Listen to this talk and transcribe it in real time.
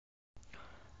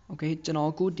Okay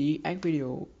ကျွန်တော်အခုဒီ X video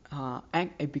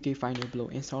XAPK file ကိုဘယ်လို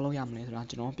install လုပ်ရမလဲ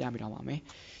ဆိုတာကျွန်တော်ပြပြထားပါမယ်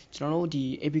ကျွန်တော်တို့ဒီ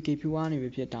APK view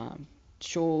ကနေပဲဖြစ်တာ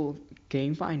show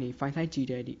game file တွေ file size ကြ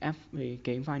ည့်တဲ့ဒီ F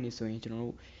game file တွေဆိုရင်ကျွန်တော်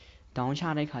တို့ down ချ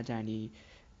တဲ့ခါကျရင်ဒီ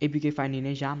APK file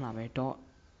တွေနဲ့ရမှာပဲ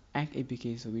 .xapk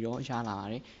ဆိုပြီးတော့ရလာပါ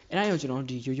တယ်အဲ့ဒါကိုကျွန်တော်တို့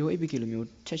ဒီ ရိုး APK လိုမျိုး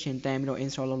ချက်ချင်းတန်းပြီးတော့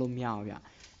install လုပ်လို့မရ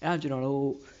ဘူးဗျအဲ့ဒါ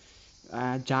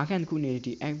ကျွန်တော်တို့ကြားခံတစ်ခုနေ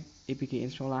ဒီ APK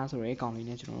installer ဆိုတဲ့အကောင်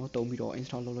လေးနဲ့ကျွန်တော်တို့တုံးပြီးတော့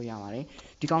install လုပ်လို့ရပါတယ်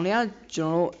ဒီကောင်လေးကကျွန်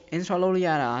တော်တို့ install လုပ်လို့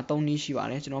ရတာ3နည်း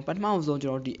ရှိပါတယ်ကျွန်တော်ပထမဆုံး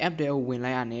ကျွန်တော်ဒီ app တွေကို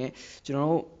ဝင်လိုက်ရတဲ့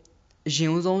ကျွန်တော်တို့အ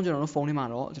ရင်ဆုံးကျွန်တော်တို့ဖုန်းထဲမှာ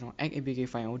တော့ကျွန်တော် XAPK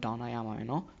file ကို down လိုက်ရ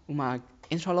မှာပဲเนาะဥပမာ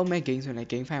install လုပ်မဲ့ game ဆိုရင်လည်း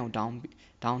game file ကို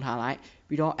down ထားလိုက်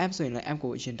ပြီးတော့ app ဆိုရင်လည်း app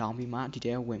ကိုအရင် down ပြီးမှဒီထဲ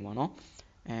ကိုဝင်ပါเนาะ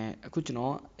အခုကျွန်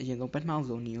တော်အရင်ဆုံးပထ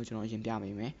မဆုံးနည်းကိုကျွန်တော်အ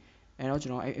ရင်ပြပေးမယ်အဲ့တော့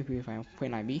ကျွန်တော် XAPK file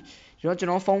ကိုဖွင့်လိုက်ပြီဒီတော့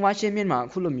ကျွန်တော်ဖုန်း version မြင့်မှာ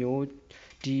အခုလို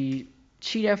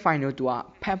မျိုးဒီရှိတဲ့ file တို့သူ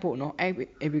ကဖတ်ဖို့เนาะ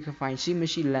APK file ရှိမ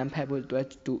ရှိ LAN ဖတ်ဖို့အတွက်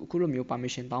သူအခုလိုမျိုး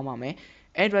permission တောင်းပါ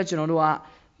မယ်အဲ့အတွက်ကျွန်တော်တို့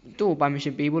ကသူ့ကို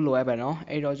permission ပေးဖို့လိုအပ်ပါเนา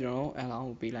ะအဲ့တော့ကျွန်တော်တို့အလောင်း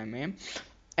ကိုပေးလိုက်မယ်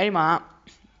အဲ့ဒီမှာ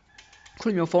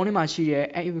အခုလိုမျိုးဖုန်းထဲမှာရှိတဲ့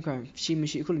APK file ရှိမ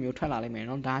ရှိအခုလိုမျိုးထွက်လာလိမ့်မယ်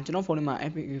เนาะဒါကျွန်တော်ဖုန်းထဲမှာ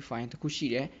APK file တစ်ခုရှိ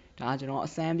တယ်ဒါကကျွန်တော်အ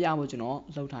စမ်းပြဖို့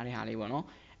ကျွန်တော်လှုပ်ထားတဲ့ဟာလေးပေါ့เนา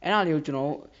ะအဲ့ဒါလေးကို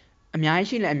ကျွန်တော်အများကြီး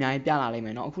ရှိလဲအများကြီးပြလာလိမ့်မ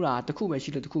ယ်เนาะအခုဒါတစ်ခုပဲ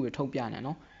ရှိလို့တစ်ခုပဲထုတ်ပြနေเน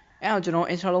าะအဲ့တော့ကျွန်တော်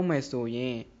install လုပ်မယ်ဆို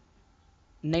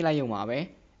ရင်နှိပ်လိုက်ရုံပါပဲ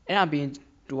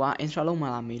အဲ့ဒါပြီးသူက install လုပ်မှ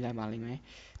လာမေးလိုက်ပါလိမ့်မယ်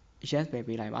yes ပဲ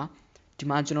ပေးလိုက်ပါဒီ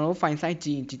မှာကျွန်တော်တို့ file size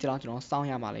ကြီးဒီတော့ကျွန်တော်စော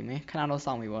င့်ရပါလိမ့်မယ်ခဏတော့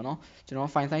စောင့်ပြီပေါ့နော်ကျွန်တော်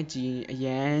file size ကြီးအရ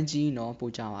န်ကြီးတော့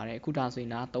ပိုကြပါတယ်အခုဒါဆို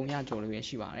ရင်ဒါ300ကျော်လေးပဲ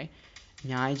ရှိပါတယ်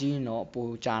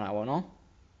အများကြီးတော့ပိုကြတာပေါ့နော်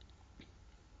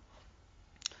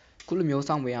ခုလိုမျိုး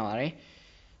စောင့်ပေးရပါ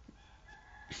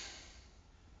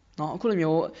တယ်နော်အခု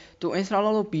လိုမျိုးသူ install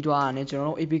လုပ်ပြီးသွားတာနဲ့ကျွန်တော်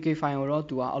တို့ APK file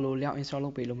ကိုတော့သူကအလိုလျောက် install လု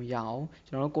ပ်ပေးလို့မရအောင်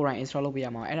ကျွန်တော်တို့ကိုယ်တိုင် install လုပ်ပေးရ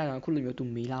မှာအဲ့ဒါကြောင့်အခုလိုမျိုးသူ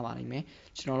မေးလာပါလိမ့်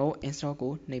မယ်ကျွန်တော်တို့ install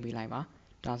ကိုနှိပ်ပေးလိုက်ပါ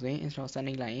ဒါဆိုရင် install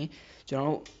ဆက်နှိပ်လိုက်ရင်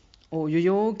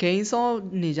ကျွန်တော်တို့ရိုး game ဆော့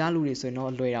နေကြလူတွေဆို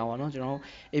ရင်တော့လွယ်တာပေါ့နော်ကျွန်တော်တို့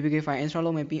APK file install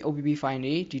လုပ်မယ်ပြီး OPP file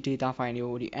တွေဒီ data file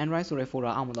တွေကိုဒီ Android ဆိုတဲ့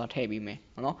folder အောက်မှာတော့ထည့်ပေးမယ်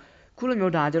နော်ခုလိုမျိုး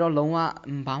ဒါကျတော့လုံး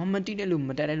ဝဘာမှမတိ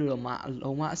တဲ့လူမတက်တဲ့လူတော့မှ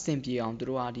လုံးဝအဆင်ပြေ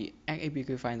အောင်သူတို့ကဒီ XAPK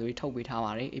file တွေထုတ်ပေး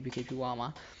ထားပါတယ် APK viewer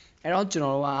မှာအဲ့တော့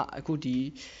ကျွန်တော်တို့က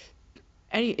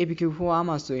အခုဒီအဲ့ဒီ APK viewer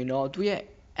မှာဆိုရင်တော့သူ့ရဲ့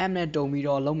app နဲ့တုံပြီး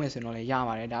တော့လုံးမယ်ဆိုရင်တော့လည်းရ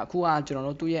ပါတယ်ဒါအခုကကျွန်တော်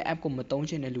တို့သူ့ရဲ့ app ကိုမတုံး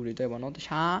ချင်တဲ့လူတွေတွေ့ပါတော့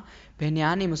တခြားဘယ်နေရာ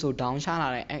နေမဆို down ချလာ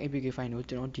တဲ့ XAPK file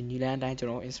ကိုကျွန်တော်ဒီနည်းလမ်းအတိုင်းကျွန်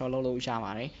တော် install လုပ်လို့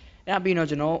ရပါတယ်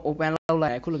အဲ့ဒါပြီးတော့ကျွန်တော် open လုပ်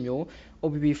လိုက်အခုလိုမျိုး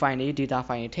OPP file တွေ data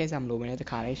file တွေထည့်စရာမလိုဘဲနဲ့တ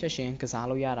ခါလေးဆက်ရှင်ကစား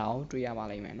လို့ရတာကိုတွေ့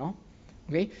ရပါလိမ့်မယ်เนาะ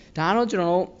okay ဒါကတော့ကျွန်တော်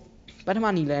တို့ပထ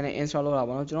မနည်းလမ်းနဲ့ install လုပ်တာ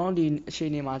ပေါ့နော်ကျွန်တော်ဒီအ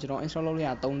ခြေအနေမှာကျွန်တော် install လုပ်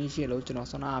ရတာ3နည်းရှိလို့ကျွန်တော်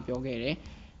ဆွမ်းနာပြောခဲ့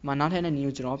တယ်မှာနောက်ထပ်တဲ့န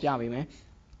ည်းကိုကျွန်တော်ပြပေးမယ်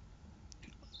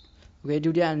okay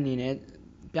ဒုတိယအနေ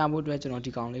နဲ့ပြဖို့အတွက်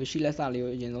ကျွန်တော်ဒီကောင်လေးကိုရှိလက်စလေး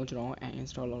ကိုအရင်ဆုံးကျွန်တော်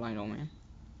uninstall လုပ်လိုက်တော့မယ်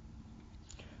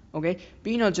okay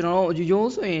ပြီးတော့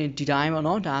ကျွန်တော်တို့ရိုးဆိုရင်ဒီတို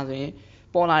င်းပေါ့နော်ဒါဆို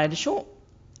ရင်ပေါ်လာတဲ့တချို့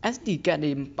SD card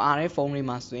တွေပါတဲ့ဖုန်းတွေ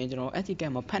မှာဆိုရင်ကျွန်တော် SD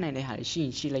card မှာဖတ်နိုင်တဲ့ဟာ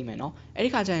တွေရှိလိမ့်မယ်เนาะ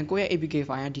အဲ့ဒီခါကျရင်ကိုယ့်ရဲ့ APK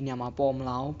file ကဒီနေရာမှာပေါ်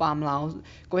မလာအောင်ပါမလာအောင်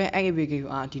ကိုယ့်ရဲ့ APK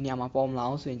file ဒီနေရာမှာပေါ်မလာ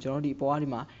အောင်ဆိုရင်ကျွန်တော်ဒီပေါ်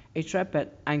ကဒီမှာ extract pad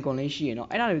icon လေးရှိရเนา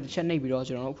ะအဲ့ဒါတွေကိုတစ်ချက်နှိပ်ပြီးတော့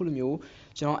ကျွန်တော်အခုလိုမျိုး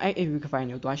ကျွန်တော် APK file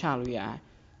ကိုတွားချလို့ရ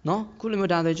တယ်เนาะခုလို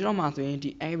မျိုးဒါဆိုကျွန်တော်မှာဆိုရင်ဒီ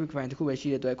APK file တစ်ခုပဲရှိ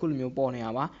တဲ့အတွက်ခုလိုမျိုးပေါ်နေ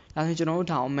တာပါဒါဆိုကျွန်တော်တို့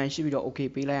ဒါအောင်မှန်ရှိပြီးတော့ okay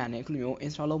ပေးလိုက်ရတယ်ခုလိုမျိုး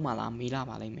install လုပ်မှလားမေးလာ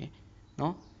ပါလိမ့်မယ်เน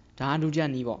าะဒါကဒုတိယ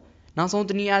နည်းပေါ့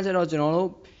နောက်ဆုံးတနည်းအားကျတော့ကျွန်တော်တို့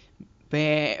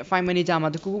ဘယ် file manager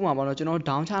မှာတခုခုမှာပေါ့နော်ကျွန်တော်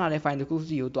down ချလာတဲ့ file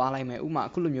တခုစီကိုတွားလိုက်မယ်ဥပမာ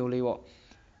အခုလိုမျိုးလေးပေါ့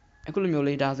အခုလို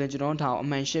မျိုးလေးဒါဆိုရင်ကျွန်တော်ဒါကို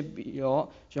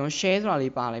အမှန်ရှစ်ပြီးတော့ကျွန်တော် share ဆိုတာလေး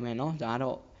ပါလိုက်မယ်เนาะဒါ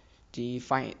ကတော့ဒီ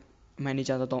file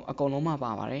manager တော့အကုန်လုံးမှာ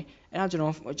ပါပါတယ်အဲ့ဒါ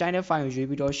ကျွန်တော်အကြိုက်တဲ့ file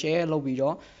ကိုရွေးပြီးတော့ share လုပ်ပြီး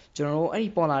တော့ကျွန်တော်တို့အဲ့ဒီ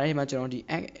ပေါ်လာတဲ့မှာကျွန်တော်ဒီ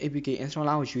APK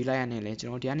installer ကိုရွေးလိုက်ရနေလေကျွ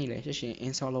န်တော်ဒီကနေလေရှင်း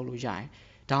install လုပ်လို့ရတယ်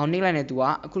ဒါကိုနှိပ်လိုက်နေသူက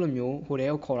အခုလိုမျိုးဟိုတဲ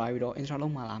ကိုခေါ်လာပြီးတော့ install လု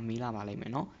ပ်မှလားမေးလာပါလိမ့်မ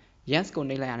ယ်เนาะ yes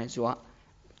ကိုနှိပ်လိုက်ရနေသူ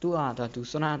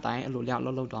ကသူစွမ်းနာအတိုင်းအဲ့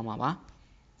လိုလျောက်လှုပ်သွား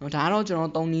မှာပါเนาะဒါကတော့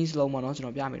ကျွန်တော်3နည်းစလုံးပေါ့เนาะကျွန်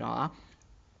တော်ပြမိတော့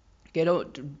တကယ်လို့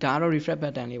ဒါကတော့ refresh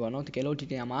button လေးပေါ့เนาะတ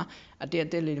ကယ်လို့ဒီနေရာမှာအတ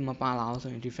စ်လေးမပါလာအောင်ဆို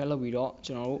ရင် refresh လုပ်ပြီးတော့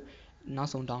ကျွန်တော်တို့နောက်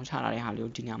ဆုံး down ချလာတဲ့ဟာလေး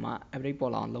ကိုဒီနေရာမှာ update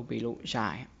ပေါ်လာအောင်လုပ်ပေးလို့ရတ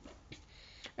ယ်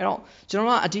အဲ့တော့ကျွန်တော်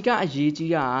ကအဓိကအ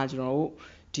ရေးကြီးတာက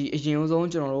ကျွန်တော်တို့ဒီအ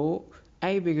ရင်ဆုံးကျွန်တော်တို့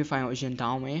APK file ကိုအရင်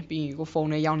down မယ်ပြီးရင်ကိုဖုန်း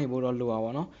ထဲရောက်နေဖို့တော့လိုပါ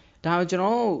ပေါ့เนาะဒါကိုကျွန်တော်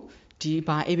တို့ဒီ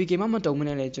ဘာ APK မှမတုံ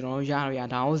မနဲ့လေကျွန်တော်တို့ရ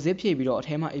ဒါကို zip ဖြည့်ပြီးတော့အ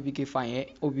ထဲမှာ APK file ရဲ့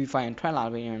OPP file ထွက်လာ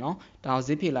ပြီเนาะဒါကို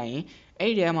zip ဖြည့်လိုက်ရင်အဲ့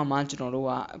ဒီထဲမှာကျွန်တော်တို့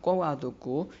ကအကောက်အတူ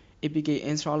ကို APK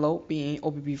install လုပ်ပြီးရင်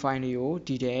OPP file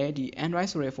တွေကိုဒီ Android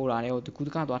ဆိုတဲ့ folder တွေကိုတကူတ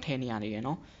ကသွားထည့်နေရတယ်เ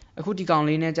นาะအခုဒီ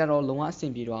ကောင်လေးနဲ့ကြတော့လုံးဝအဆ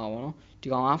င်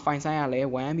ပြေသွားတာပေါ့နော်ဒီကောင်က file size ကလည်း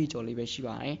 1MB ကျော်လေးပဲ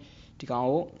ရှိပါတယ်ဒီ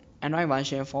ကောင်ကို Android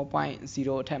version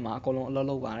 4.0 အထက်မှာအကုန်လုံး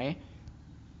အလုပ်လုပ်ပါတယ်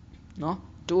เนาะ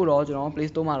တို့တော့ကျွန်တော် Play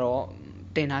Store မှာတော့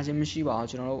တင်ထားခြင်းမရှိပါဘူး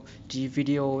ကျွန်တော်တို့ဒီ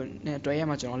video နဲ့တွဲရ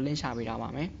မှာကျွန်တော် link ချပေးထားပါ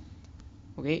မယ်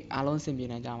okay အားလုံးအဆင်ပြေ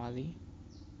နိုင်ကြပါစေ